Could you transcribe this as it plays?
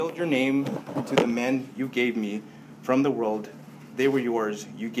revealed your name to the men you gave me from the world. They were yours.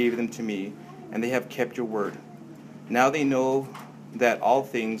 You gave them to me, and they have kept your word. Now they know that all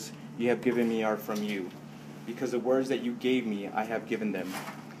things you have given me are from you, because the words that you gave me I have given them.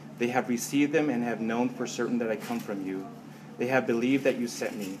 They have received them and have known for certain that I come from you. They have believed that you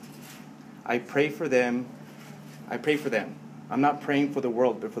sent me. I pray for them. I'm not praying for the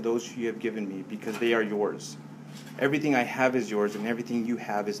world, but for those you have given me, because they are yours. Everything I have is yours, and everything you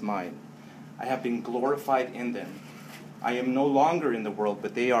have is mine. I have been glorified in them. I am no longer in the world,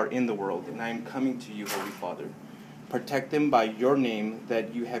 but they are in the world, and I am coming to you, Holy Father. Protect them by your name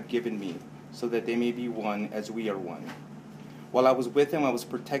that you have given me, so that they may be one as we are one. While I was with them, I was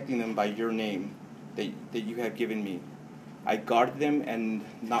protecting them by your name that you have given me. I guarded them, and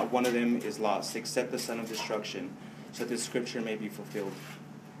not one of them is lost, except the son of destruction, so that the scripture may be fulfilled.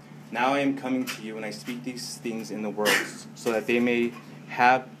 Now I am coming to you, and I speak these things in the world, so that they may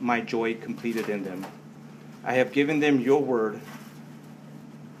have my joy completed in them. I have given them your word.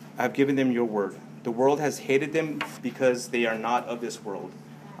 The world has hated them because they are not of this world.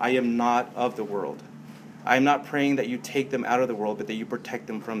 I am not of the world. I am not praying that you take them out of the world, but that you protect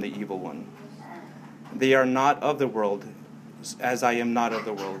them from the evil one. They are not of the world, as I am not of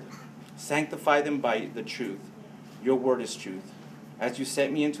the world. Sanctify them by the truth. Your word is truth. As you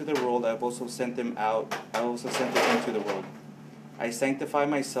sent me into the world, I have also sent them out. I also sent them into the world. I sanctify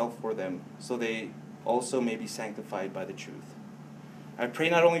myself for them, so they also may be sanctified by the truth. I pray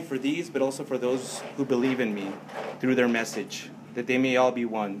not only for these, but also for those who believe in me through their message, that they may all be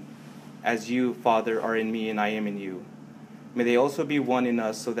one, as you, Father, are in me and I am in you. May they also be one in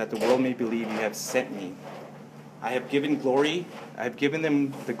us, so that the world may believe you have sent me. I have given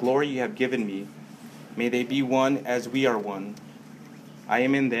them the glory you have given me. May they be one as we are one. I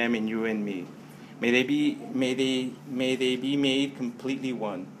am in them and you in me. May they be made completely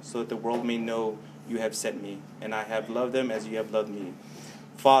one, so that the world may know you have sent me, and I have loved them as you have loved me.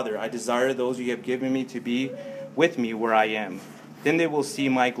 Father, I desire those you have given me to be with me where I am. Then they will see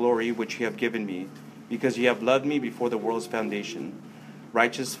my glory which you have given me, because you have loved me before the world's foundation.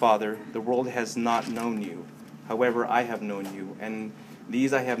 Righteous Father, the world has not known you. However, I have known you, and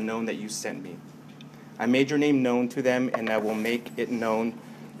these I have known that you sent me. I made your name known to them, and I will make it known,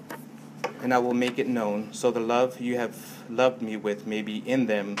 so the love you have loved me with may be in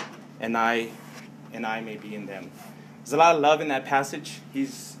them, and I may be in them. There's a lot of love in that passage.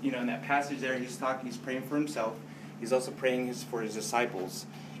 He's praying for himself. He's also praying for his disciples.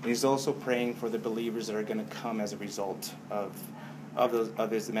 And he's also praying for the believers that are going to come as a result of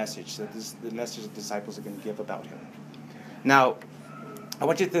his message. So the message the disciples are going to give about him. Now, I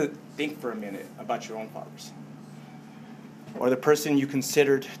want you to think for a minute about your own fathers, or the person you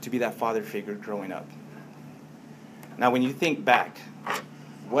considered to be that father figure growing up. Now, when you think back,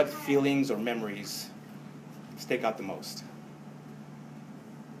 what feelings or memories stick out the most?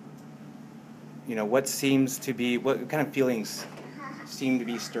 What kind of feelings seem to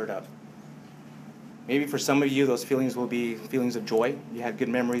be stirred up? Maybe for some of you, those feelings will be feelings of joy. You had good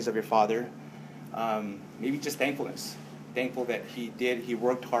memories of your father. Maybe just thankfulness. Thankful that he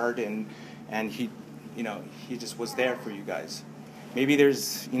worked hard and he just was there for you guys. Maybe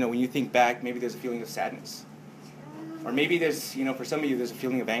there's, when you think back, maybe there's a feeling of sadness. Or maybe there's, for some of you, there's a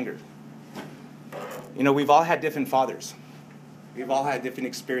feeling of anger. We've all had different fathers. We've all had different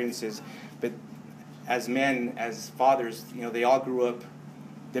experiences. But as men, as fathers, they all grew up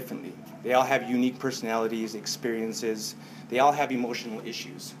differently. They all have unique personalities, experiences. They all have emotional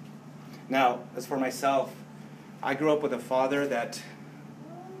issues. Now, as for myself, I grew up with a father that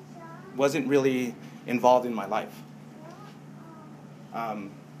wasn't really involved in my life.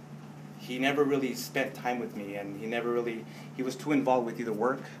 He never really spent time with me, and he was too involved with either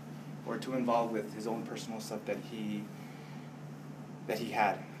work or too involved with his own personal stuff that he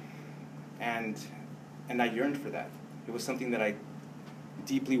had. And I yearned for that. It was something that I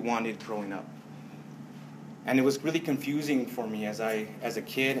deeply wanted growing up. And it was really confusing for me as a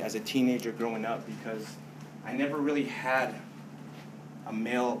kid, as a teenager growing up, because I never really had a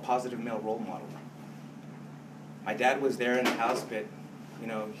positive male role model. My dad was there in the house, but he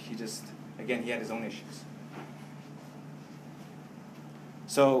had his own issues.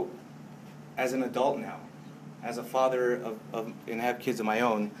 So, as an adult now, as a father and I have kids of my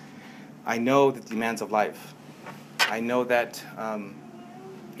own, I know the demands of life. I know that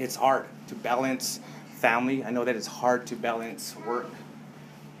it's hard to balance family. I know that it's hard to balance work.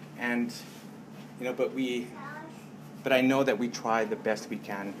 And, but I know that we try the best we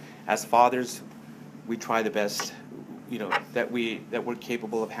can. As fathers, we try the best, that we're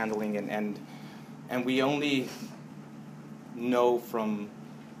capable of handling, and we only know from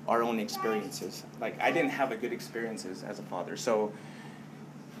our own experiences. Like, I didn't have a good experiences as a father. So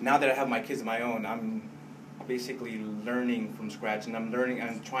now that I have my kids of my own, I'm basically learning from scratch, and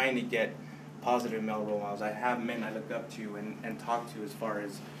I'm trying to get positive male role models. I have men I look up to and talk to as far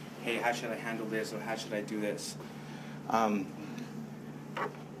as, hey, how should I handle this, or how should I do this?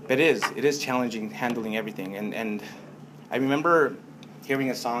 But it is challenging handling everything. And I remember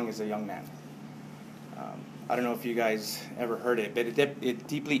hearing a song as a young man. I don't know if you guys ever heard it, but it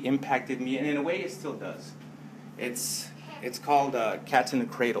deeply impacted me, and in a way it still does. It's called Cats in the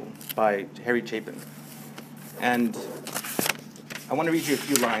Cradle by Harry Chapin. And I want to read you a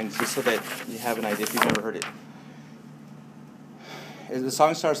few lines just so that you have an idea if you've never heard it. The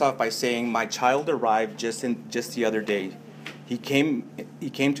song starts off by saying, "My child arrived just the other day. He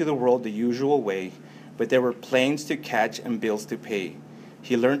came to the world the usual way, but there were planes to catch and bills to pay.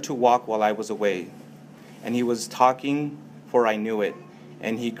 He learned to walk while I was away, and he was talking, for I knew it.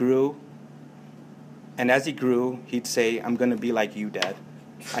 And he grew, and as he grew, he'd say, 'I'm going to be like you, Dad.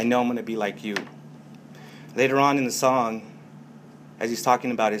 I know I'm going to be like you.'" Later on in the song, as he's talking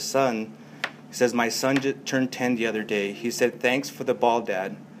about his son, he says, "My son turned 10 the other day. He said, 'Thanks for the ball,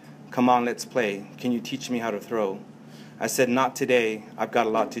 Dad. Come on, let's play. Can you teach me how to throw?' I said, 'Not today. I've got a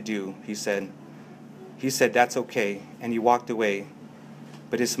lot to do,' he said. He said, 'That's okay,' and he walked away.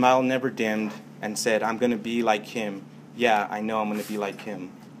 But his smile never dimmed and said, 'I'm going to be like him. Yeah, I know I'm going to be like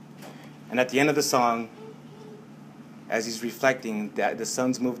him.'" And at the end of the song, as he's reflecting that the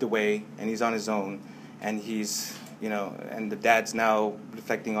son's moved away and he's on his own, and he's, and the dad's now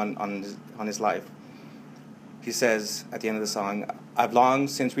reflecting on his life, he says at the end of the song, "I've long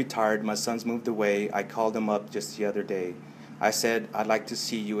since retired. My son's moved away. I called him up just the other day. I said, 'I'd like to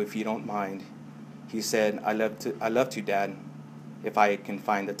see you if you don't mind.' He said, 'I love to, Dad, if I can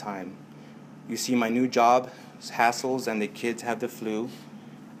find the time. You see, my new job hassles and the kids have the flu,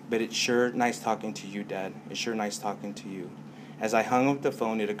 but it's sure nice talking to you, Dad. It's sure nice talking to you.' As I hung up the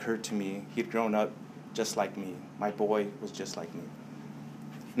phone, it occurred to me he'd grown up just like me. My boy was just like me."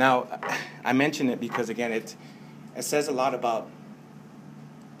 Now, I mention it because, again, it says a lot about,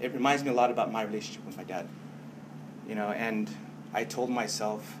 it reminds me a lot about my relationship with my dad. And I told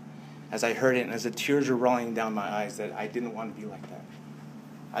myself, as I heard it, and as the tears were rolling down my eyes, that I didn't want to be like that.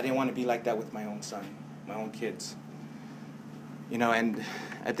 I didn't want to be like that with my own son, my own kids. And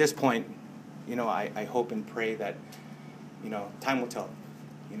at this point, I hope and pray that, time will tell.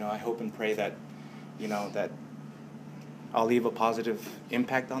 I hope and pray that, that I'll leave a positive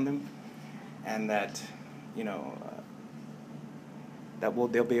impact on them, and that,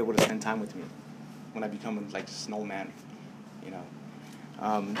 they'll be able to spend time with me when I become like just an old man,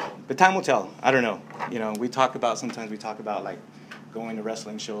 But time will tell. I don't know. Sometimes we talk about like going to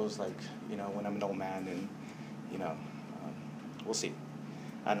wrestling shows, like, when I'm an old man, and, we'll see.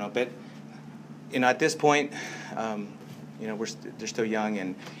 I don't know. But, at this point, they're still young,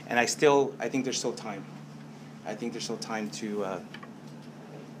 and I think there's still time. I think there's still time to,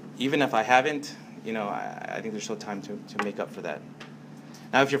 even if I haven't, I think there's still time to make up for that.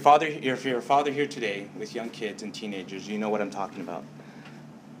 Now, if you're a father here today with young kids and teenagers, you know what I'm talking about.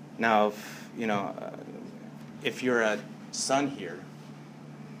 Now, if you're a son here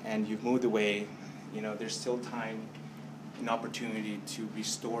and you've moved away, there's still time and opportunity to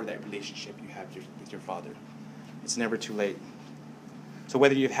restore that relationship you have with your father. It's never too late. So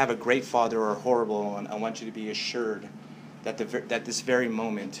whether you have a great father or a horrible one, I want you to be assured that this very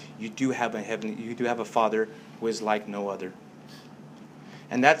moment you do have a father who is like no other.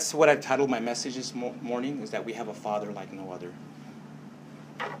 And that's what I've titled my message this morning, is that we have a father like no other.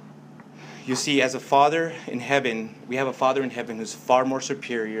 You see, as a father in heaven, we have a father in heaven who's far more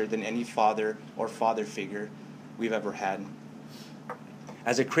superior than any father or father figure we've ever had.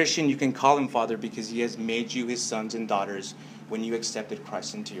 As a Christian, you can call him Father because he has made you his sons and daughters when you accepted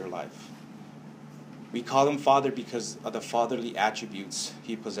Christ into your life. We call him Father because of the fatherly attributes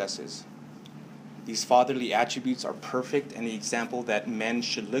he possesses. These fatherly attributes are perfect and the example that men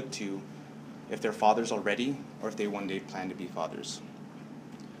should look to if they're fathers already or if they one day plan to be fathers.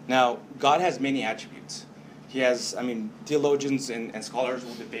 Now, God has many attributes. He has, theologians and scholars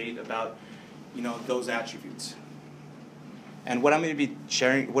will debate about, those attributes. And what I'm going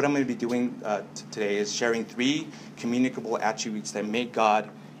to be doing today is sharing 3 communicable attributes that make God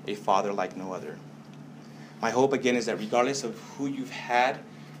a father like no other. My hope, again, is that regardless of who you've had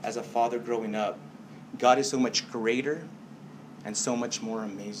as a father growing up, God is so much greater and so much more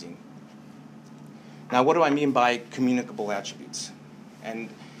amazing. Now, what do I mean by communicable attributes? And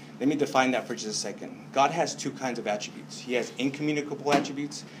let me define that for just a second. God has 2 kinds of attributes. He has incommunicable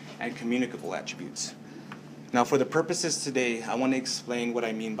attributes and communicable attributes. Now, for the purposes today, I want to explain what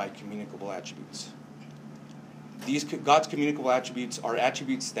I mean by communicable attributes. God's communicable attributes are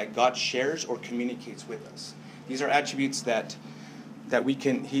attributes that God shares or communicates with us. These are attributes that we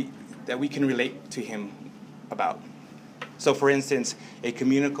can relate to Him about. So, for instance, a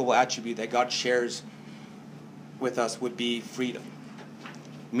communicable attribute that God shares with us would be freedom,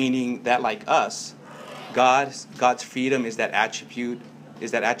 meaning that, like us, God's freedom is that attribute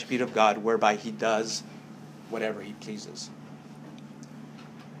of God whereby He does whatever He pleases.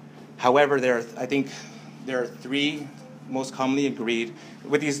 However, I think there are three most commonly agreed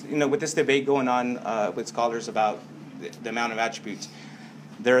with this debate going on with scholars about the amount of attributes.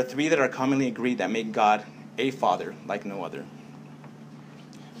 There are three that are commonly agreed that make God a father like no other: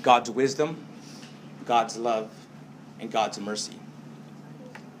 God's wisdom, God's love, and God's mercy.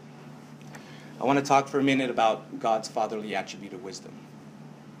 I want to talk for a minute about God's fatherly attribute of wisdom.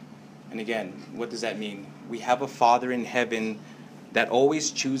 And again, what does that mean? We have a Father in heaven that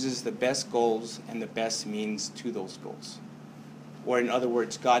always chooses the best goals and the best means to those goals. Or in other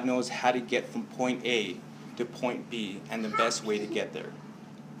words, God knows how to get from point A to point B and the best way to get there.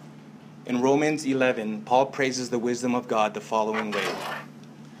 In Romans 11, Paul praises the wisdom of God the following way: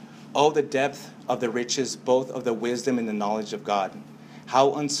 "Oh, the depth of the riches, both of the wisdom and the knowledge of God!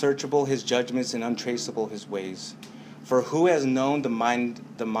 How unsearchable His judgments and untraceable His ways! For who has known the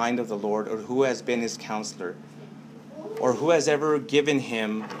mind of the Lord, or who has been His counselor? Or who has ever given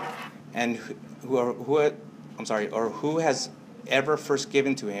Him, and who has ever first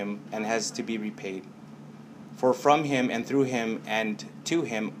given to Him and has to be repaid? For from Him and through Him and to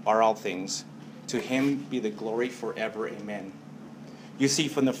Him are all things. To Him be the glory forever. Amen." You see,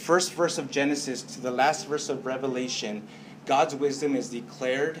 from the first verse of Genesis to the last verse of Revelation, God's wisdom is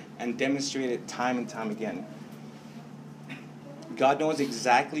declared and demonstrated time and time again. God knows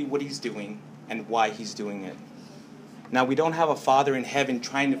exactly what He's doing and why He's doing it. Now, we don't have a Father in heaven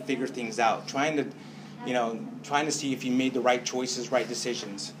trying to figure things out, trying to see if He made the right choices, right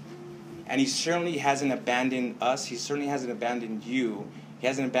decisions. And He certainly hasn't abandoned us. He certainly hasn't abandoned you. He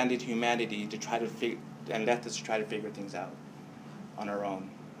hasn't abandoned humanity and left us to try to figure things out on our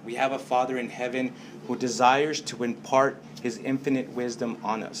own. We have a Father in heaven who desires to impart His infinite wisdom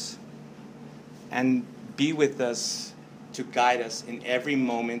on us and be with us to guide us in every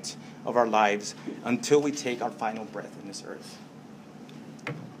moment of our lives until we take our final breath in this earth.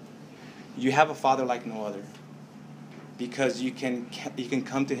 You have a Father like no other, because you can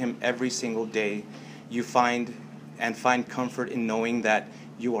come to Him every single day. You find comfort in knowing that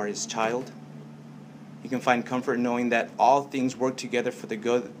you are His child. You can find comfort in knowing that all things work together for the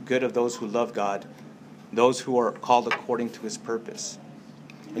good of those who love God, those who are called according to His purpose.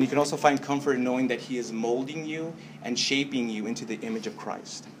 And you can also find comfort in knowing that He is molding you and shaping you into the image of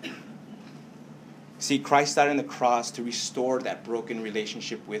Christ. See, Christ died on the cross to restore that broken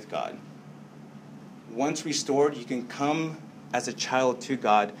relationship with God. Once restored, you can come as a child to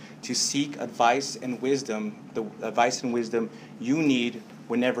God to seek advice and wisdom, the advice and wisdom you need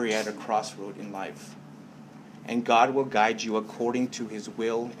whenever you're at a crossroad in life. And God will guide you according to His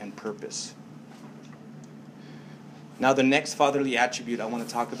will and purpose. Now, the next fatherly attribute I want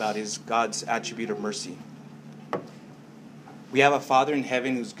to talk about is God's attribute of mercy. We have a Father in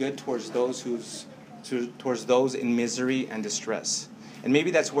heaven who's good towards those in misery and distress. And maybe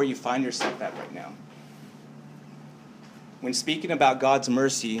that's where you find yourself at right now. When speaking about God's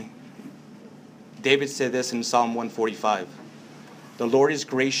mercy, David said this in Psalm 145. "The Lord is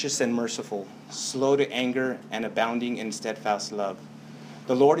gracious and merciful, slow to anger and abounding in steadfast love.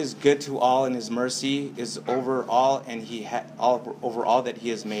 The Lord is good to all, and His mercy is over all, and over all that He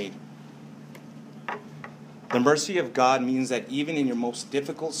has made." The mercy of God means that even in your most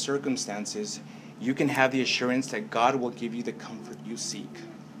difficult circumstances, you can have the assurance that God will give you the comfort you seek.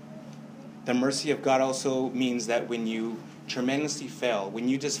 The mercy of God also means that when you tremendously fail, when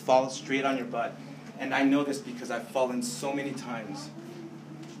you just fall straight on your butt, and I know this because I've fallen so many times,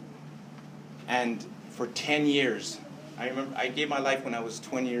 and for 10 years, I remember I gave my life when I was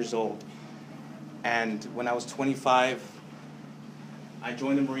 20 years old, and when I was 25, I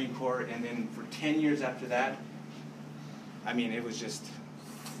joined the Marine Corps, and then for 10 years after that, it was just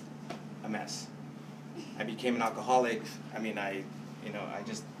a mess. I became an alcoholic. I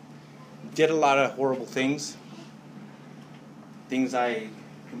just did a lot of horrible things I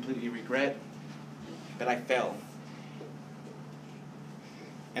completely regret, but I fell.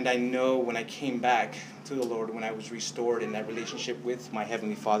 And I know when I came back to the Lord, when I was restored and that relationship with my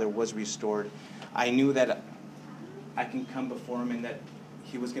Heavenly Father was restored, I knew that I can come before Him and that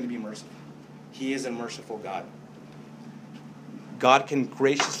He was going to be merciful. He is a merciful God. God can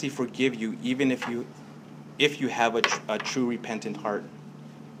graciously forgive you even if if you have a true repentant heart.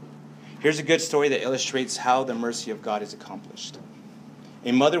 Here's a good story that illustrates how the mercy of God is accomplished.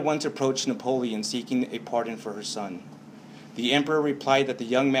 A mother once approached Napoleon seeking a pardon for her son. The emperor replied that the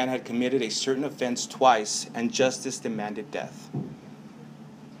young man had committed a certain offense twice and justice demanded death.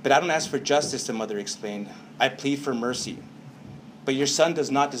 But I don't ask for justice, the mother explained. I plead for mercy. But your son does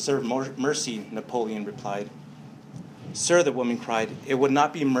not deserve mercy, Napoleon replied. Sir, the woman cried, it would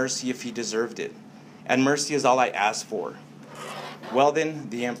not be mercy if he deserved it, and mercy is all I ask for. Well then,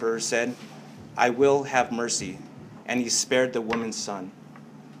 the emperor said, I will have mercy, and he spared the woman's son.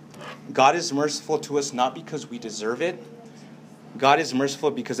 God is merciful to us not because we deserve it. God is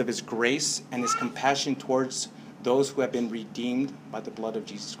merciful because of his grace and his compassion towards those who have been redeemed by the blood of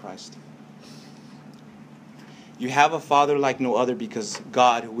Jesus Christ. You have a Father like no other because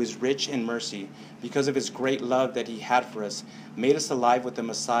God, who is rich in mercy, because of his great love that he had for us, made us alive with the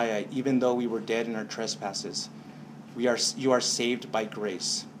Messiah, even though we were dead in our trespasses. You are saved by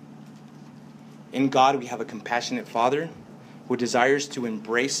grace. In God, we have a compassionate Father who desires to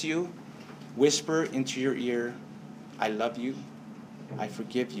embrace you, whisper into your ear, I love you, I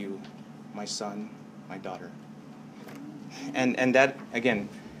forgive you, my son, my daughter. And that, again,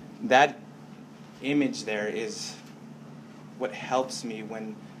 that image there is what helps me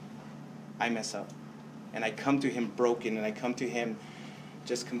when I mess up. And I come to him broken, and I come to him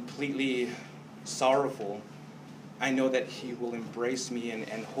just completely sorrowful. I know that he will embrace me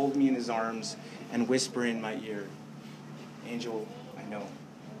and hold me in his arms and whisper in my ear, Angel, I know.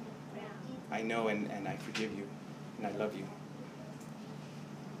 I know, and I forgive you, and I love you.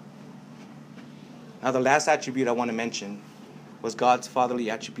 Now, the last attribute I want to mention was God's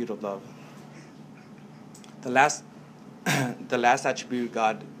fatherly attribute of love. The last attribute of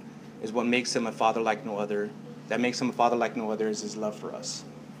God is what makes him a father like no other. That makes him a father like no other is his love for us.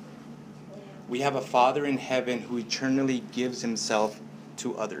 We have a Father in heaven who eternally gives himself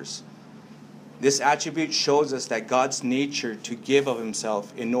to others. This attribute shows us that God's nature to give of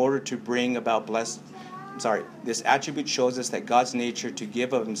himself in order to bring about This attribute shows us that God's nature to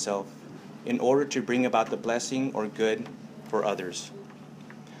give of himself in order to bring about the blessing or good for others.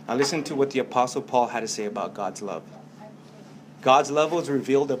 Now listen to what the Apostle Paul had to say about God's love. God's love was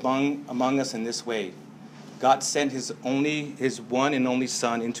revealed among us in this way. God sent his one and only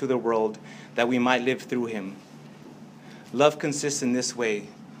Son into the world that we might live through him. Love consists in this way,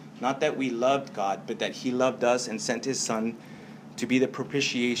 not that we loved God, but that he loved us and sent his Son to be the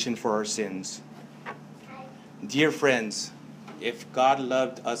propitiation for our sins. Dear friends, if God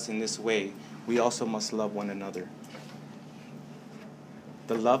loved us in this way, we also must love one another.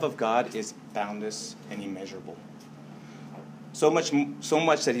 The love of God is boundless and immeasurable. So much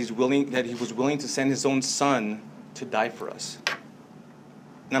that he was willing to send his own Son to die for us.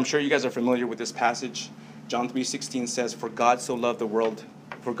 And I'm sure you guys are familiar with this passage. John 3:16 says, For God loved the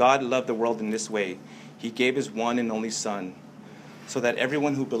world in this way. He gave his one and only Son, so that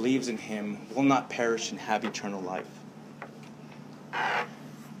everyone who believes in him will not perish and have eternal life.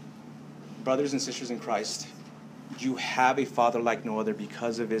 Brothers and sisters in Christ, you have a Father like no other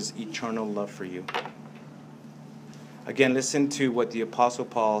because of his eternal love for you. Again, listen to what the Apostle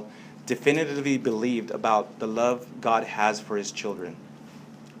Paul definitively believed about the love God has for his children.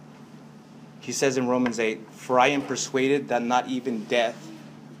 He says in Romans 8, For I am persuaded that not even death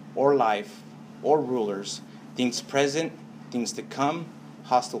or life or rulers, things present, things to come,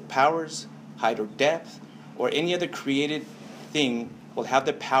 hostile powers, height or depth, or any other created thing will have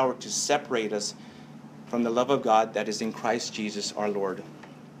the power to separate us from the love of God that is in Christ Jesus our Lord.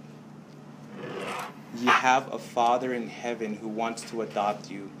 You have a Father in heaven who wants to adopt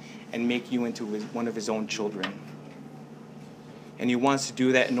you and make you into one of his own children. And he wants to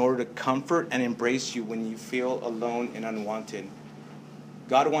do that in order to comfort and embrace you when you feel alone and unwanted.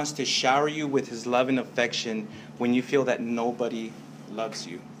 God wants to shower you with his love and affection when you feel that nobody loves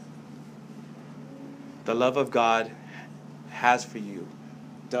you. The love of God has for you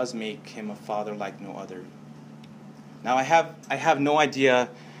does make him a father like no other. Now, I have no idea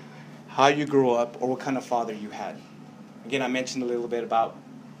how you grew up or what kind of father you had. Again, I mentioned a little bit about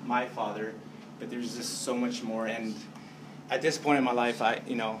my father, but there's just so much more. And at this point in my life,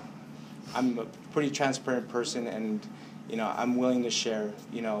 I'm a pretty transparent person, and I'm willing to share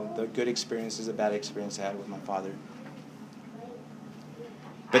the good experiences, the bad experience I had with my father.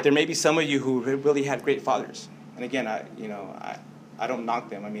 But there may be some of you who really had great fathers, and again, I don't knock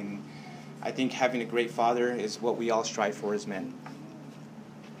them. I mean, I think having a great father is what we all strive for as men.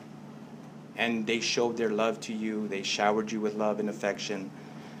 And they showed their love to you. They showered you with love and affection.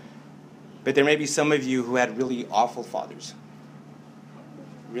 But there may be some of you who had really awful fathers,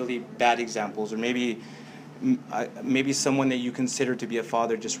 really bad examples, or maybe maybe someone that you consider to be a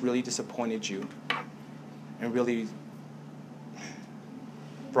father just really disappointed you and really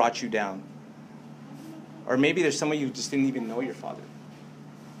brought you down. Or maybe there's someone you just didn't even know your father.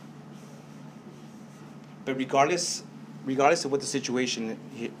 But regardless of what the situation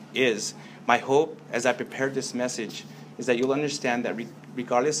is, my hope as I prepared this message is that you'll understand that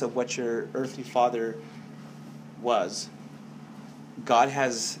regardless of what your earthly father was, God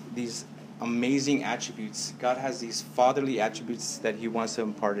has these amazing attributes. God has these fatherly attributes that he wants to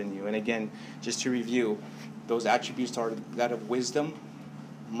impart in you. And again, just to review, those attributes are that of wisdom,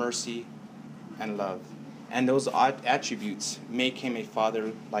 mercy, and love. And those attributes make him a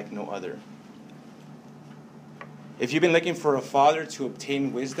father like no other. If you've been looking for a father to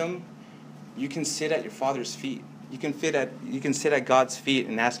obtain wisdom, you can sit at your father's feet. You can sit at God's feet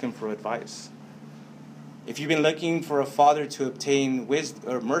and ask him for advice. If you've been looking for a father to obtain wisdom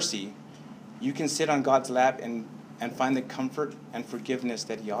or mercy, you can sit on God's lap and find the comfort and forgiveness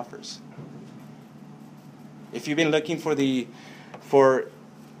that he offers. If you've been looking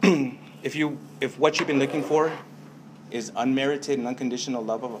if what you've been looking for is unmerited and unconditional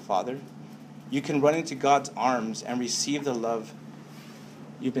love of a father, you can run into God's arms and receive the love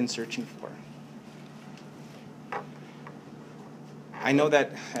you've been searching for. I know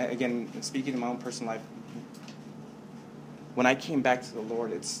that, again, speaking in my own personal life, when I came back to the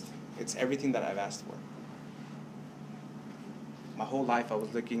Lord, it's everything that I've asked for. My whole life I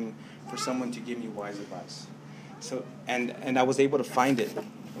was looking for someone to give me wise advice. So and I was able to find it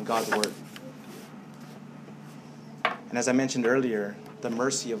in God's Word. And as I mentioned earlier, the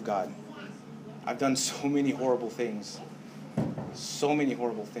mercy of God. I've done so many horrible things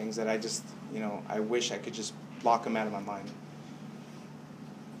that I just, I wish I could just block them out of my mind.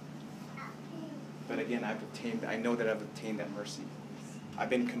 But again, I know that I've obtained that mercy. I've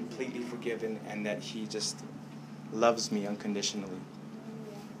been completely forgiven, and that he just loves me unconditionally.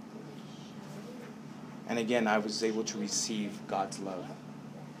 And again, I was able to receive God's love.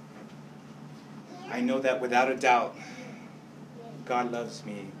 I know that without a doubt, God loves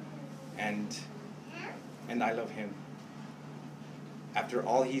me, and I love him. After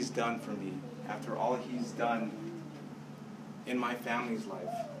all he's done for me, after all he's done in my family's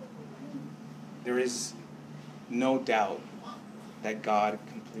life, there is no doubt that God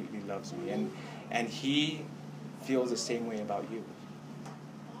completely loves me. And he feels the same way about you.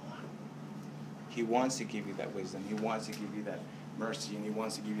 He wants to give you that wisdom. He wants to give you that mercy. And he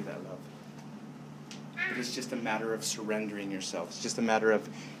wants to give you that love. But it's just a matter of surrendering yourself. It's just a matter of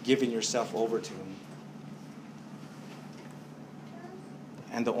giving yourself over to him.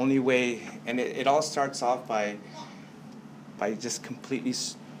 And the only way, and it all starts off by just completely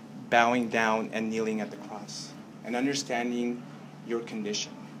bowing down and kneeling at the cross and understanding your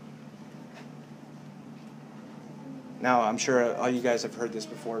condition. Now, I'm sure all you guys have heard this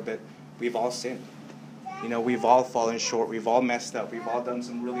before, but we've all sinned. We've all fallen short. We've all messed up. We've all done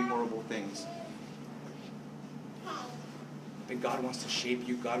some really horrible things. But God wants to shape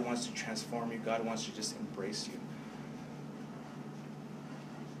you. God wants to transform you. God wants to just embrace you.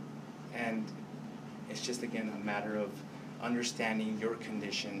 And it's just, again, a matter of understanding your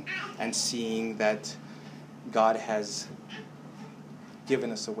condition and seeing that God has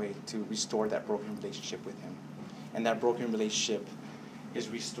given us a way to restore that broken relationship with him. And that broken relationship is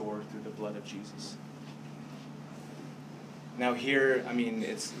restored through the blood of Jesus. Now here,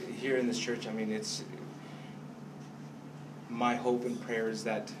 it's here in this church, it's my hope and prayer is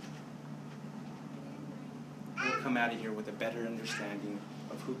that we'll come out of here with a better understanding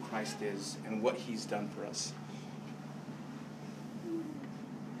of who Christ is and what he's done for us.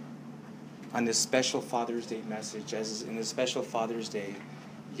 On this special Father's Day message, as in this special Father's Day,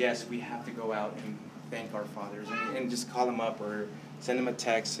 yes, we have to go out and thank our fathers and just call them up or send them a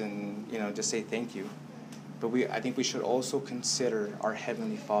text and just say thank you. But I think we should also consider our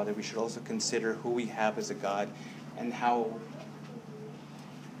Heavenly Father. We should also consider who we have as a God and how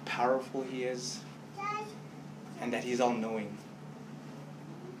powerful he is and that he's all-knowing.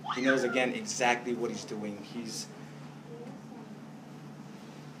 He knows, again, exactly what he's doing.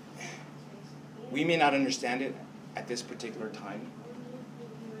 We may not understand it at this particular time,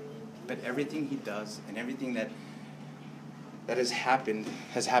 but everything he does and everything that has happened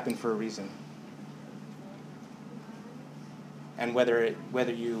for a reason. And whether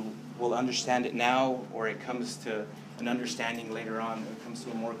you will understand it now or it comes to an understanding later on, it comes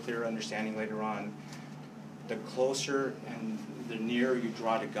to a more clear understanding later on, the closer and the nearer you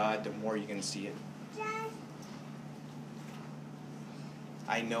draw to God, the more you're going to see it.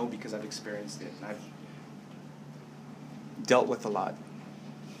 I know because I've experienced it and I've dealt with a lot.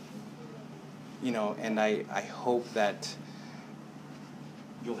 and I hope that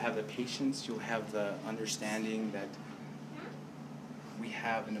you'll have the patience, you'll have the understanding that we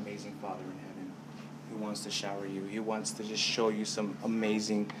have an amazing Father in heaven who wants to shower you. He wants to just show you some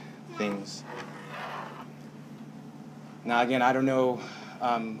amazing things. Now, again, I don't know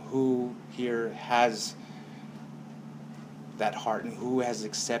who here has that heart and who has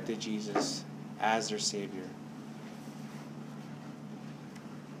accepted Jesus as their Savior.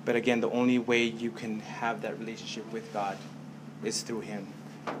 But again, the only way you can have that relationship with God is through Him.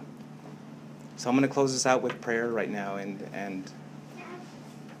 So I'm going to close this out with prayer right now, and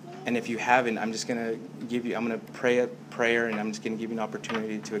if you haven't, I'm going to pray a prayer, and I'm just going to give you an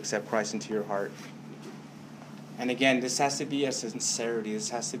opportunity to accept Christ into your heart. And again, this has to be a sincerity. This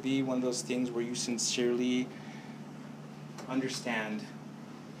has to be one of those things where you sincerely understand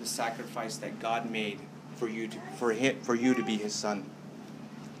the sacrifice that God made for you to be His son.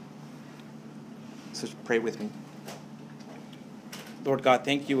 So pray with me. Lord God,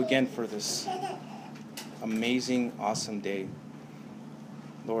 thank you again for this amazing, awesome day.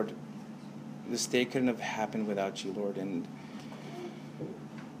 Lord, this day couldn't have happened without you, Lord, and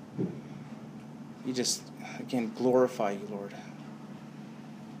you just, again, glorify you, Lord.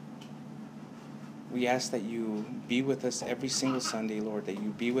 We ask that you be with us every single Sunday, Lord, that you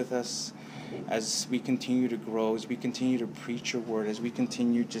be with us as we continue to grow, as we continue to preach your word, as we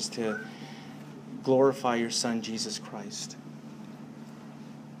continue just to glorify your Son, Jesus Christ.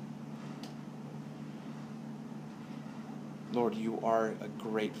 Lord, you are a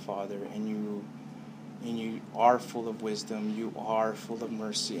great Father, and you are full of wisdom, you are full of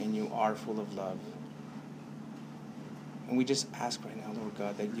mercy, and you are full of love. And we just ask right now, Lord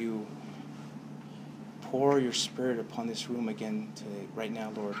God, that you pour your Spirit upon this room again today, right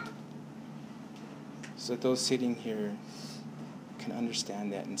now, Lord, so that those sitting here can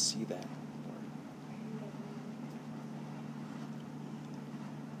understand that and see that, Lord.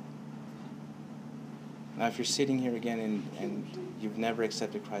 Now, if you're sitting here again and you've never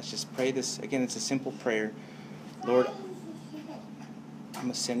accepted Christ, just pray this. Again, it's a simple prayer. Lord, I'm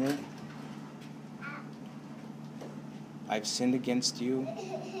a sinner. I've sinned against you,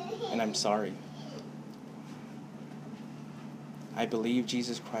 and I'm sorry. I believe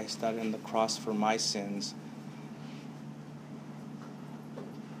Jesus Christ died on the cross for my sins.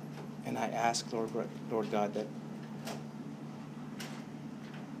 And I ask, Lord God, that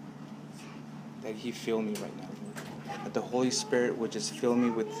He fill me right now, Lord. That the Holy Spirit would just fill me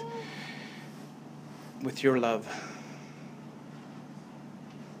with your love.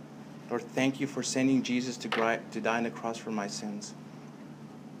 Lord, thank you for sending Jesus to die on the cross for my sins.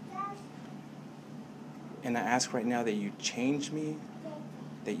 And I ask right now that you change me,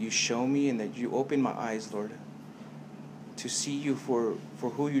 that you show me, and that you open my eyes, Lord, to see you for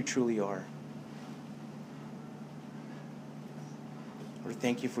who you truly are. Lord,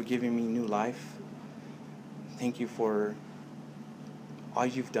 thank you for giving me new life. Thank you for all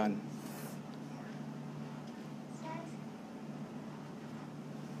you've done.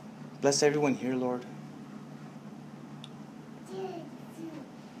 Bless everyone here, Lord.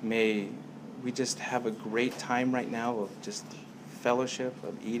 May we just have a great time right now of just fellowship,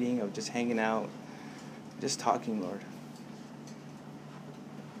 of eating, of just hanging out, just talking, Lord.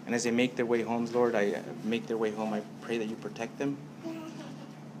 And as they make their way home, Lord, I pray that you protect them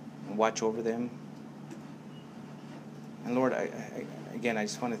and watch over them. And Lord, I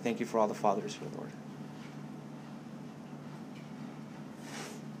just want to thank you for all the fathers here, Lord.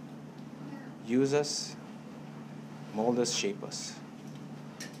 Use us, mold us, shape us.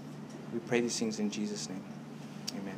 We pray these things in Jesus' name. Amen.